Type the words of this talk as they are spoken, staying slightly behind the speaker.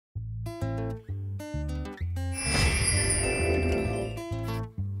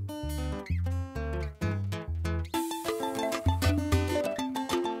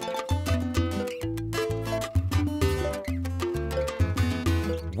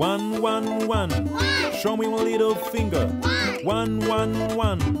One, one, one. Show me one little finger. One, one,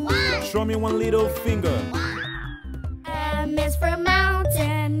 one. Show me one little finger. M is for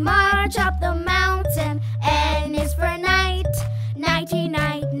mountain, march up the mountain. N is for night, nighty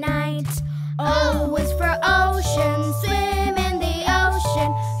night night. O is for ocean, swim in the ocean.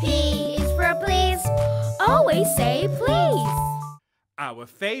 P is for please, always say please. Our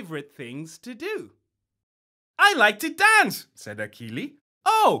favorite things to do. I like to dance, said AKILI.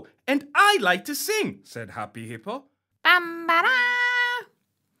 Oh, and I like to sing, said Happy Hippo. Bam-ba-da,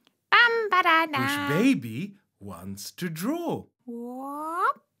 bam-ba-da-da. Which baby wants to draw?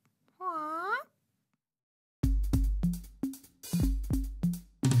 Whoop, whoop.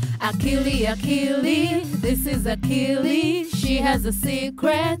 AKILI, AKILI, this is AKILI. She has a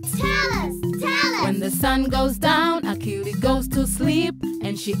secret. Tell us, tell us. When the sun goes down, AKILI goes to sleep,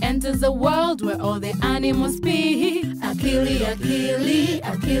 and she enters a world where all the animals speak. AKILI, AKILI,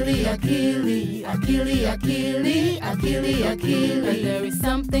 AKILI, AKILI, AKILI, AKILI, AKILI, AKILI. But there is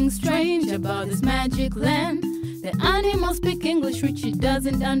something strange about this magic land. The animals speak English which she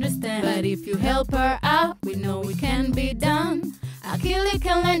doesn't understand. But if you help her out, we know it can be done. AKILI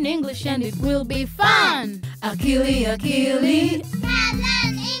can learn English and it will be fun. AKILI, AKILI, Can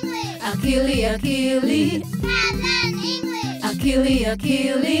learn English. AKILI, AKILI, Can learn English. AKILI,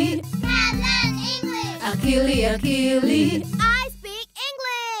 AKILI, Can learn English. AKILI, AKILI. I speak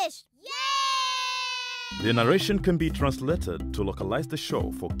English. Yay! The narration can be translated to localize the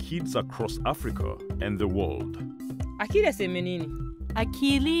show for kids across Africa and the world. AKILI aseme nini?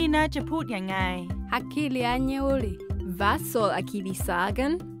 AKILI น่าจะพูดยังไง AKILI anyeuli. Was soll AKILI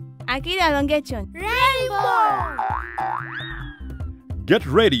sagen? AKILI alongation. Rainbow! Get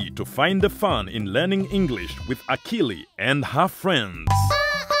ready to find the fun in learning English with AKILI and her friends.